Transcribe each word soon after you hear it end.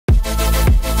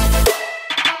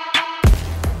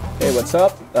what's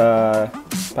up?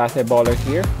 Baller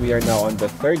here. We are now on the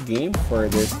third game for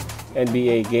this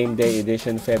NBA Game Day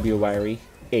Edition February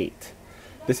 8th.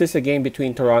 This is a game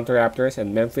between Toronto Raptors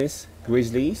and Memphis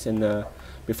Grizzlies. And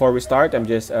before we start, I'm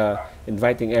just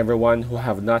inviting everyone who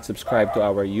have not subscribed to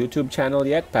our YouTube channel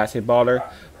yet, Baller.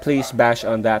 Please bash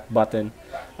on that button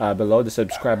below, the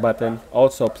subscribe button.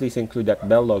 Also, please include that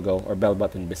bell logo or bell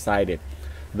button beside it.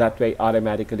 That way,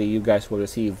 automatically, you guys will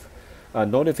receive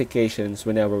notifications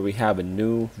whenever we have a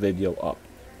new video up.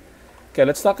 Okay,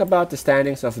 let's talk about the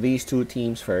standings of these two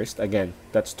teams first. Again,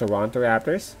 that's Toronto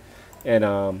Raptors and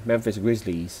Memphis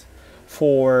Grizzlies.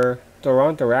 For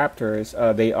Toronto Raptors,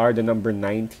 they are the number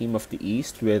 9 team of the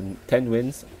East with 10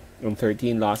 wins and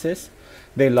 13 losses.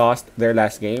 They lost their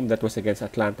last game, that was against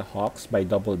Atlanta Hawks, by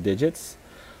double digits.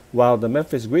 While the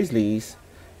Memphis Grizzlies,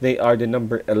 they are the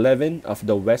number 11 of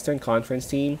the Western Conference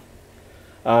team.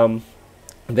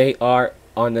 They are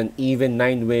on an even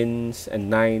 9 wins and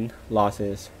 9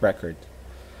 losses record.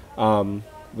 But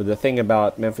the thing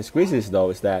about Memphis Grizzlies, though,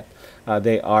 is that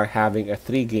they are having a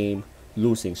 3-game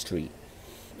losing streak.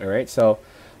 All right, so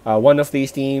one of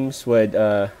these teams would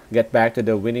get back to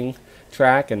the winning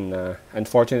track, and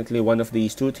unfortunately, one of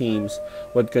these two teams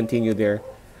would continue their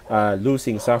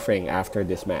losing suffering after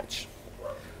this match.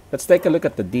 Let's take a look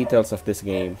at the details of this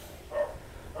game.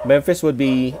 Memphis would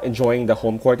be enjoying the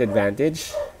home court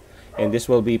advantage, and this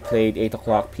will be played 8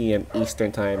 o'clock p.m.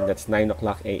 Eastern Time. That's 9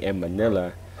 o'clock a.m.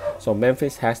 Manila. So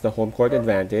Memphis has the home court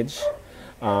advantage.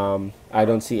 I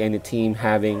don't see any team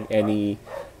having any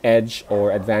edge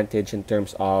or advantage in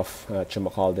terms of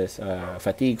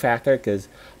fatigue factor, because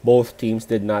both teams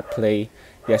did not play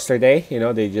yesterday. You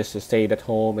know, they just stayed at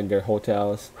home in their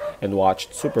hotels and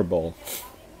watched Super Bowl.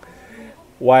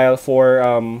 While for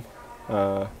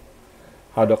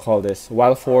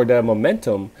While for the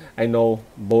momentum, I know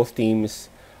both teams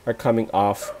are coming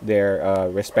off their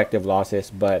respective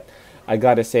losses, but I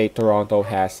gotta say Toronto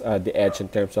has the edge in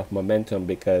terms of momentum,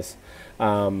 because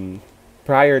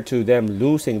prior to them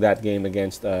losing that game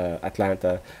against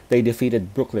Atlanta, they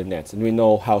defeated Brooklyn Nets, and we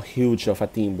know how huge of a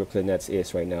team Brooklyn Nets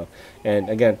is right now. And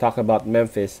again, talk about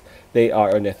Memphis, they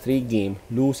are on a 3-game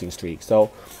losing streak. So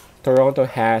Toronto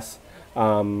has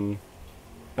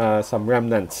some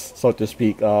remnants, so to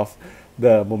speak, of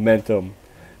the momentum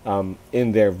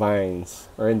in their veins,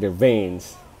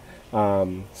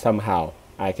 somehow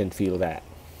I can feel that.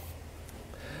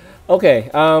 Okay,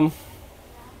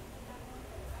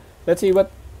 let's see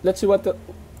what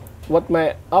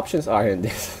my options are in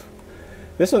this.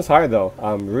 This one's hard though,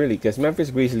 really, because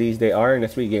Memphis Grizzlies, they are in a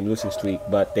 3-game losing streak,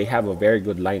 but they have a very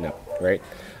good lineup, right?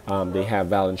 They have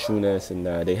Valanciunas and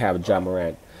they have Ja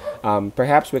Morant.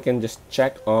 Perhaps we can just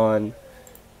check on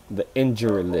the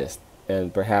injury list,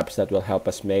 and perhaps that will help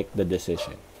us make the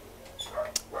decision.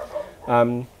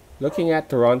 Looking at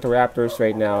Toronto Raptors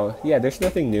right now, yeah, there's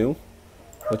nothing new,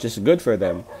 which is good for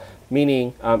them.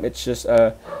 Meaning, it's just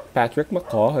Patrick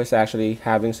McCaw is actually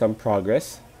having some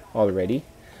progress already,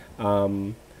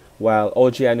 while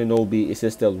OG Anunoby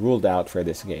is still ruled out for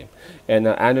this game. And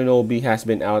Anunoby has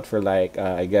been out for like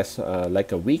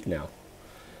a week now.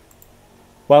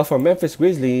 While for Memphis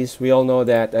Grizzlies, we all know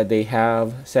that they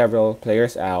have several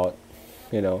players out.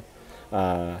 You know,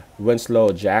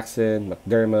 Winslow, Jackson,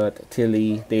 McDermott,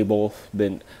 Tilly.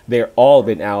 They're all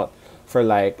been out for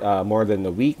like more than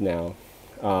a week now.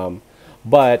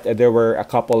 But there were a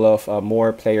couple of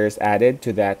more players added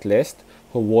to that list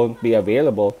who won't be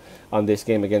available on this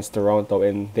game against Toronto,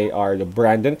 and they are the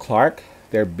Brandon Clark.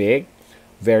 They're big,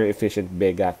 very efficient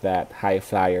big at that, high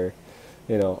flyer,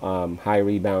 high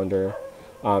rebounder.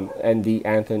 And the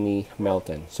Anthony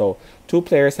Melton. So 2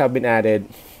 players have been added.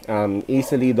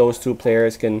 Easily those 2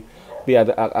 players can be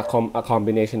a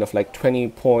combination of like 20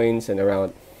 points and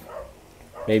around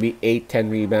maybe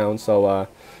 8-10 rebounds. So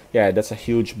yeah, that's a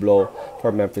huge blow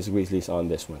for Memphis Grizzlies on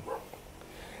this one.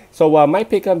 So my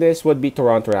pick on this would be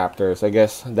Toronto Raptors. I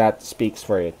guess that speaks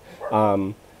for it.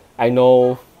 I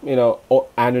know,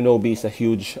 Anunoby is a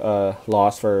huge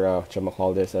loss for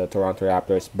Toronto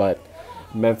Raptors, but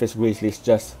Memphis Grizzlies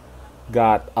just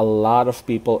got a lot of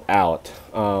people out.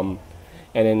 And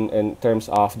in terms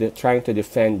of trying to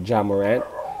defend Ja Morant,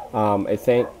 I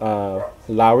think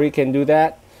Lowry can do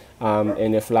that.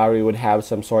 And if Lowry would have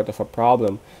some sort of a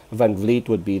problem, Van Vliet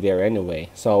would be there anyway.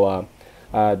 So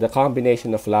the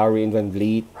combination of Lowry and Van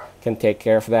Vliet can take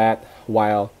care of that,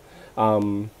 while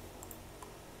I'm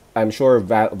sure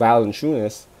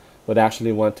Valanciunas would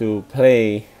actually want to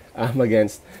play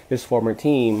against his former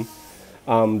team.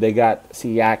 They got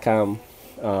Siakam,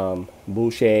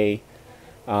 Boucher,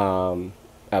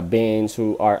 Baines,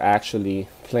 who are actually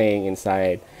playing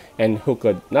inside and who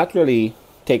could not really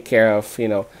take care of,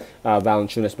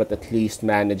 Valanciunas, but at least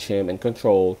manage him and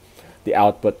control the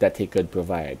output that he could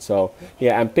provide. So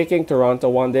yeah, I'm picking Toronto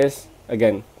on this.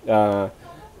 Again,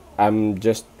 I'm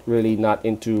just really not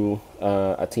into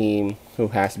a team who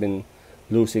has been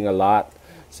losing a lot.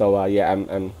 So yeah,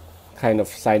 I'm kind of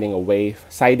siding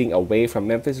away from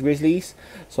Memphis Grizzlies.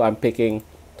 So I'm picking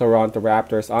Toronto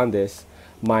Raptors on this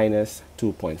minus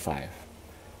 2.5.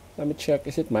 Let me check.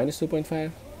 Is it minus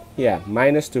 2.5? Yeah,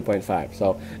 minus 2.5.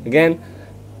 So again,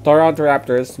 Toronto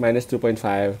Raptors minus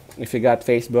 2.5. If you got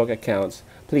Facebook accounts,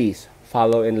 please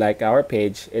follow and like our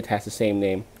page. It has the same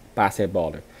name,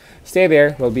 Basketballer. Stay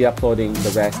there. We'll be uploading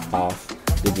the rest of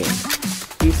the game.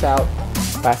 Peace out.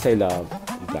 Pass love.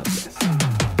 God bless.